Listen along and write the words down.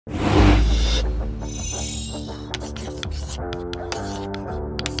Alright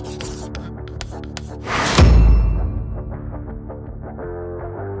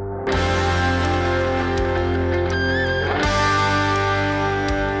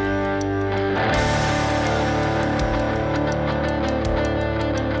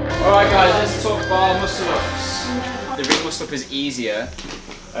guys, let's talk bar muscle ups. The ring muscle up is easier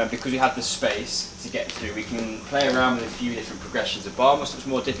because we have the space to get through. We can play around with a few different progressions. The bar muscle up is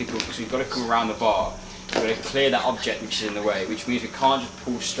more difficult because we've got to come around the bar. We've got to clear that object which is in the way, which means we can't just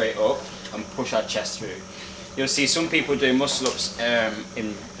pull straight up and push our chest through. You'll see some people doing muscle ups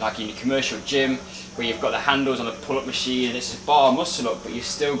in your commercial gym where you've got the handles on the pull-up machine and it's a bar muscle up, but you've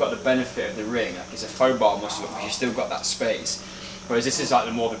still got the benefit of the ring. Like it's a faux bar muscle up, but you've still got that space. Whereas this is like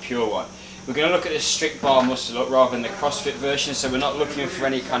the more of a pure one. We're going to look at the strict bar muscle up rather than the CrossFit version, so we're not looking for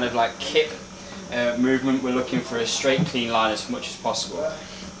any kind of like kip movement, we're looking for a straight clean line as much as possible.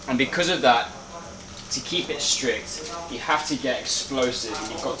 And because of that, to keep it strict, you have to get explosive and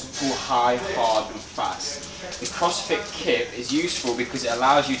you've got to pull high, hard and fast. The CrossFit kip is useful because it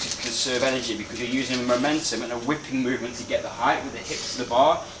allows you to conserve energy because you're using momentum and a whipping movement to get the height with the hips to the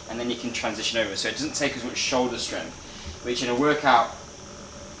bar, and then you can transition over. So it doesn't take as much shoulder strength, which in a workout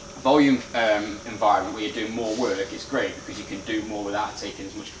volume environment where you're doing more work is great because you can do more without taking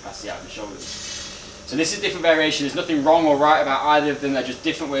as much capacity out of the shoulders. So this is different variation. There's nothing wrong or right about either of them. They're just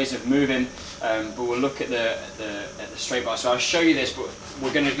different ways of moving. But we'll look at the straight bar. So I'll show you this, but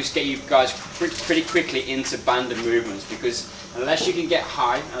we're going to just get you guys pretty quickly into banded movements because unless you can get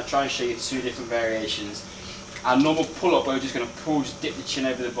high, and I'll try and show you two different variations. Our normal pull-up where we're just going to pull, just dip the chin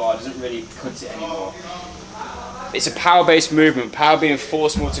over the bar doesn't really cut it anymore. It's a power-based movement, power being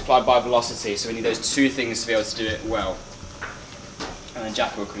force multiplied by velocity, so we need those two things to be able to do it well. And then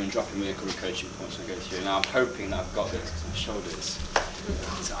Jack will come and drop in with a couple of coaching points we'll go through. Now I'm hoping that I've got this because my shoulder is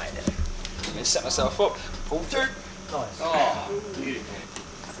tight. I'm going to set myself up, pull through. Nice. Oh, beautiful.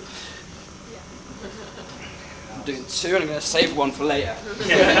 I'm doing two and I'm going to save one for later.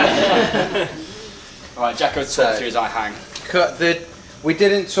 Alright, Jack will talk through as I hang. We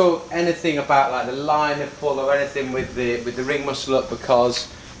didn't talk anything about like the line of pull or anything with the ring muscle up because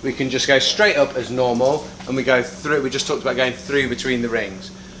we can just go straight up as normal and we go through. We just talked about going through between the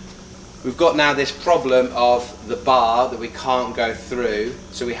rings. We've got now this problem of the bar that we can't go through,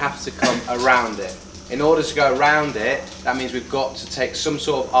 so we have to come around it. In order to go around it, that means we've got to take some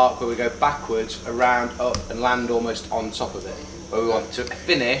sort of arc where we go backwards, around, up and land almost on top of it. Where we want to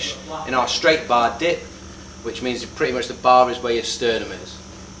finish in our straight bar dip, which means pretty much the bar is where your sternum is.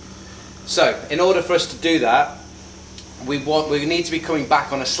 So, in order for us to do that, we need to be coming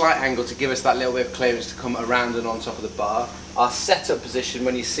back on a slight angle to give us that little bit of clearance to come around and on top of the bar. Our setup position,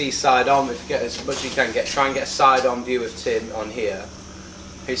 when you see side on, if you get as much as you can, try and get a side on view of Tim on here.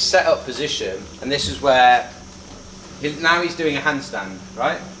 His setup position, and this is where, now he's doing a handstand,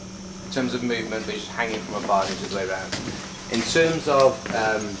 right? In terms of movement, but he's just hanging from a bar and the way around. In terms of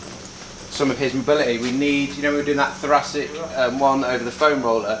some of his mobility, we need, you know, we were doing that thoracic one over the foam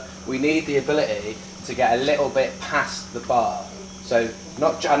roller, we need the ability to get a little bit past the bar. So,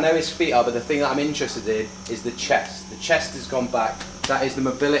 I know his feet are, but the thing that I'm interested in is the chest. The chest has gone back. That is the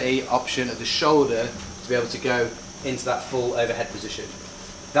mobility option of the shoulder to be able to go into that full overhead position.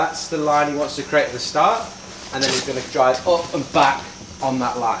 That's the line he wants to create at the start, and then he's going to drive up and back on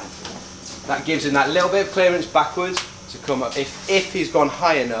that line. That gives him that little bit of clearance backwards to come up. If he's gone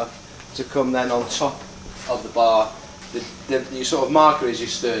high enough, to come then on top of the bar. Your sort of marker is your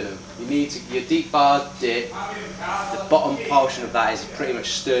sternum. You need to, your deep bar dip, the bottom portion of that is pretty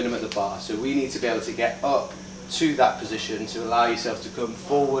much sternum at the bar. So we need to be able to get up to that position to allow yourself to come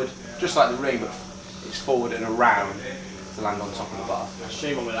forward, just like the ring, but it's forward and around to land on top of the bar. I'll show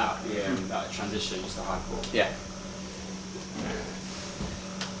you one without that transition, just a high pull. Yeah.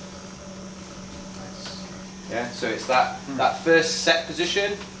 Yeah, so it's that first set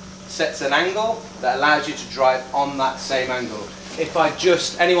position sets an angle that allows you to drive on that same angle. If I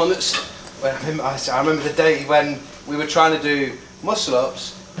just, anyone that's, I remember the day when we were trying to do muscle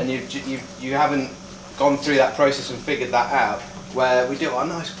ups and you haven't gone through that process and figured that out, where we do a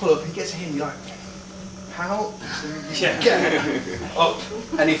nice pull up, he gets here and you're like, how? Get up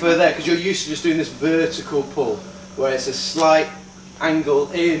any further, because you're used to just doing this vertical pull, where it's a slight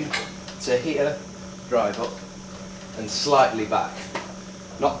angle in to here, drive up, and slightly back.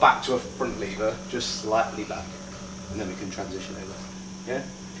 Not back to a front lever, just slightly back. And then we can transition over. Yeah?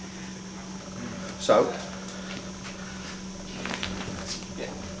 So,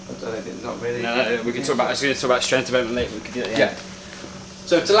 yeah, I don't think not really. No, we can talk about, I was going to talk about strength development later, we could do that, yeah.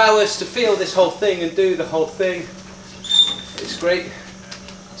 So to allow us to feel this whole thing and do the whole thing, it's great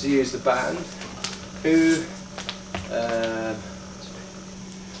to use the band. Who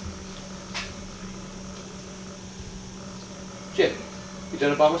Jim, you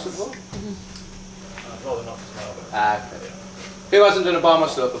done a bar muscle before? I'd rather not as well, but Okay. Who hasn't done a bar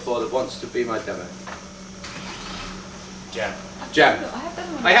muscle up before that wants to be my demo? Jam. Jam.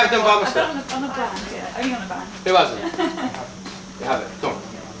 I have done bar I've muscle. done on a band, yeah, only on a band. Who hasn't? You have it. Come on.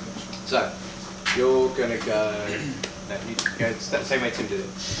 So, you're gonna go. No, you go the same way Tim did it.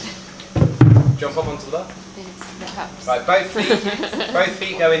 Jump up onto the bar. Right, both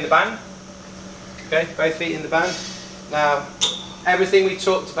feet go in the band. Okay, both feet in the band. Now, everything we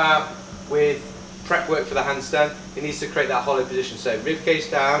talked about with prep work for the handstand, it needs to create that hollow position. So rib cage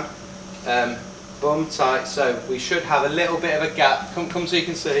down, bum tight. So we should have a little bit of a gap. Come so you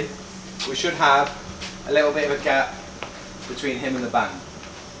can see. We should have a little bit of a gap between him and the band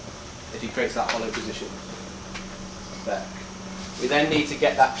if he creates that hollow position. There. We then need to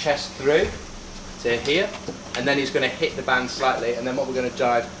get that chest through to here, and then he's going to hit the band slightly, and then what we're going to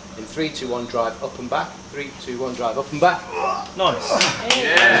drive in 3, 2, 1, drive up and back. 3, 2, 1, drive up and back. Nice.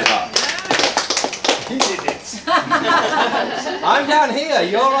 Yeah. You did it. I'm down here.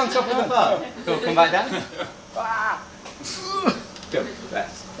 You're on top of the bar. Cool. Come back down. Good.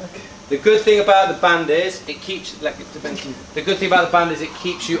 Best. The good thing about the band is it keeps. The good thing about the band is it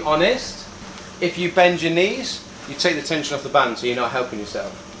keeps you honest. If you bend your knees, you take the tension off the band, so you're not helping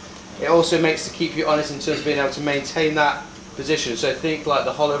yourself. It also makes to keep you honest in terms of being able to maintain that position. So think like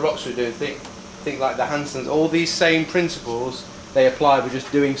the hollow rocks we're doing. Think like the handstands. All these same principles they apply. We're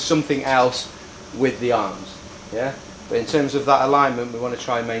just doing something else with the arms. Yeah. But in terms of that alignment, we want to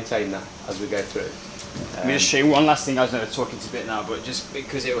try and maintain that as we go through. Let me just show you one last thing. I was talking to a bit now, but just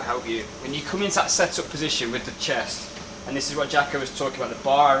because it will help you. When you come into that setup position with the chest, and this is what Jacko was talking about,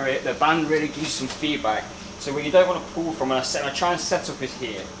 the band really gives you some feedback. So when you don't want to pull from, when I try and set up is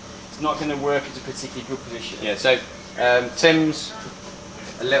here, it's not going to work as a particularly good position. Yeah, so Tim's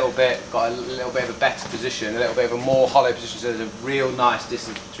got a little bit of a better position, a little bit of a more hollow position, so there's a real nice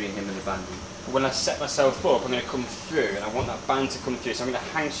distance between him and the band. When I set myself up, I'm going to come through, and I want that band to come through, so I'm going to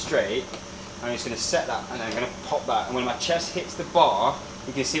hang straight, I'm just going to set that, and then I'm going to pop that, and when my chest hits the bar,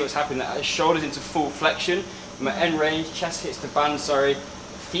 you can see what's happening, that shoulders into full flexion, my end range, chest hits the band, sorry,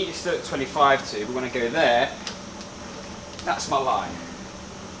 feet are still at 25 to, but when I go there, that's my line.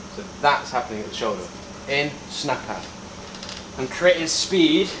 So that's happening at the shoulder. In, snap out. I'm creating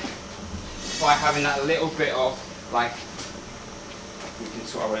speed by having that little bit of, like, you can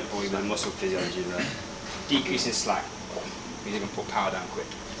sort of, I won't bore you with the muscle physiology there, decreasing slack, because you can put power down quick.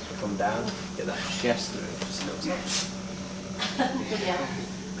 Come down, get that chest through, just a little bit.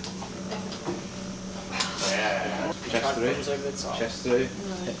 Yeah. Chest through, Over the top. chest through.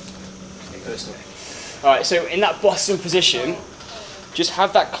 Alright, so in that bottom position, just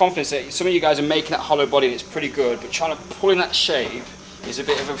have that confidence that some of you guys are making that hollow body and it's pretty good, but trying to pull in that shape is a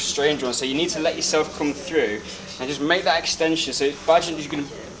bit of a strange one. So you need to let yourself come through and just make that extension. So imagine you're going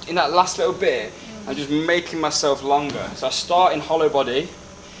to, in that last little bit, I'm just making myself longer. So I start in hollow body,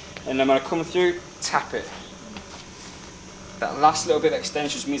 and then when I come through, tap it. That last little bit of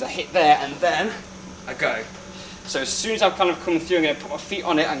extension just means I hit there and then I go. So as soon as I've kind of come through, I'm going to put my feet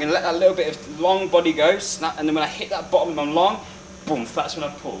on it, I'm going to let that little bit of long body go, snap, and then when I hit that bottom of my long, boom, that's when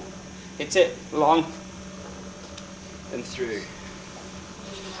I pull. Hit it, long, and through.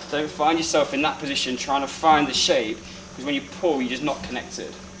 Don't find yourself in that position trying to find the shape, because when you pull, you're just not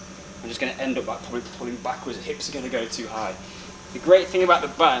connected. I'm just going to end up like probably pulling backwards, the hips are going to go too high. The great thing about the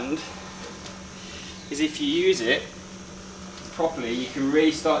band is if you use it properly, you can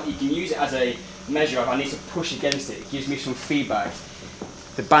really start, you can use it as a measure of I need to push against it. It gives me some feedback.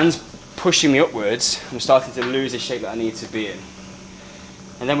 The band's pushing me upwards, I'm starting to lose the shape that I need to be in.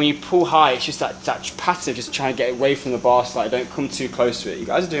 And then when you pull high, it's just that pattern of just trying to get away from the bar slightly, don't come too close to it. You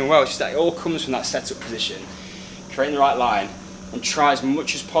guys are doing well, it's just that it all comes from that setup position. Creating the right line, and try as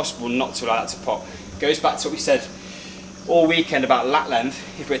much as possible not to allow that to pop. It goes back to what we said all weekend about lat length.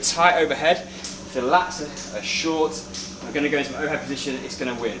 If we're tight overhead, if the lats are short, I'm going to go into my overhead position, it's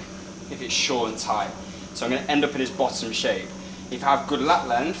going to win. If it's short and tight. So I'm going to end up in this bottom shape. If I have good lat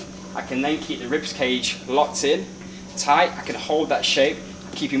length, I can then keep the ribs cage locked in, tight, I can hold that shape,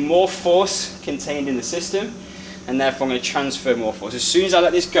 keeping more force contained in the system, and therefore I'm going to transfer more force. As soon as I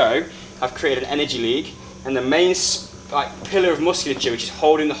let this go, I've created an energy leak, and the main pillar of musculature, which is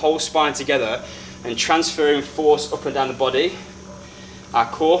holding the whole spine together and transferring force up and down the body, our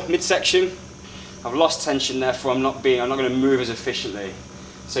core, midsection, I've lost tension, therefore I'm not going to move as efficiently.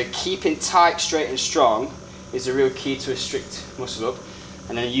 So keeping tight, straight and strong is the real key to a strict muscle up,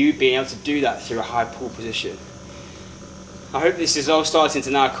 and then you being able to do that through a high pull position. I hope this is all starting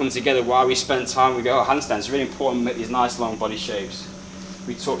to now come together while we spend time. We go, oh, handstands, it's really important to make these nice long body shapes.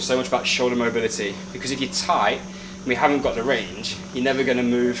 We talk so much about shoulder mobility, because if you're tight and we haven't got the range, you're never going to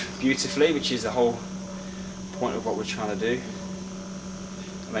move beautifully, which is the whole point of what we're trying to do.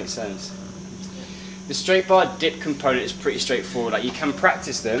 That makes sense. The straight bar dip component is pretty straightforward. Like, you can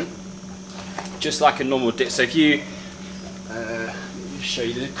practice them just like a normal dip. So if you, let me show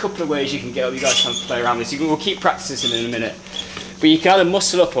you, there's a couple of ways you can get up. You guys can play around with this. We'll keep practicing in a minute. But you can either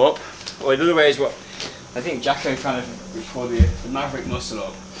muscle up, or the other way is what I think Jacko kind of called the maverick muscle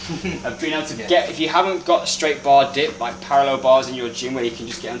up. I've been able to get, if you haven't got a straight bar dip, like parallel bars in your gym where you can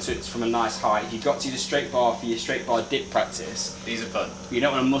just get onto it from a nice height, if you've got to use a straight bar for your straight bar dip practice, These are fun. you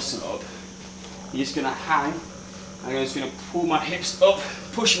don't want to muscle up, you're just going to hang, and I'm just going to pull my hips up,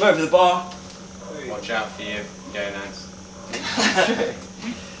 push them over the bar. Watch out for your gonads.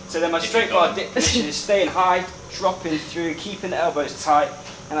 So then my straight bar dip position is staying high, dropping through, keeping the elbows tight,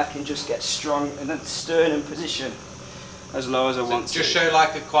 and I can just get strong and then sternum position as low as I want to. Just show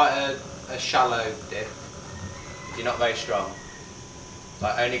like quite a shallow dip, if you're not very strong.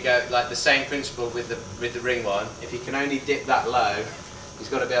 Like only go, like the same principle with the ring one, if you can only dip that low, he's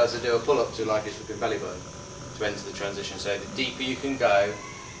got to be able to do a pull up to like his fucking belly button to enter the transition. So the deeper you can go,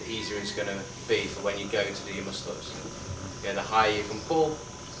 the easier it's going to be for when you go to do your muscle ups. Yeah, the higher you can pull,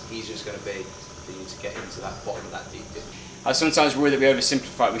 the easier it's going to be for you to get into that bottom of that deep dip. I sometimes worry that we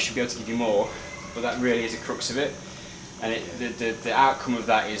oversimplify it, we should be able to give you more, but that really is the crux of it. And the outcome of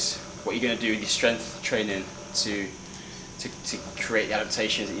that is what you're going to do with your strength training to create the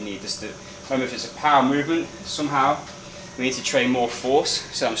adaptations that you need. Just to, remember, if it's a power movement, somehow we need to train more force,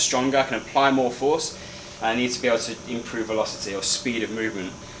 so I'm stronger, I can apply more force, and I need to be able to improve velocity or speed of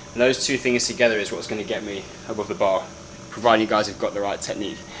movement. And those two things together is what's going to get me above the bar, providing you guys have got the right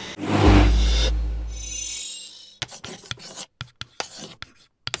technique.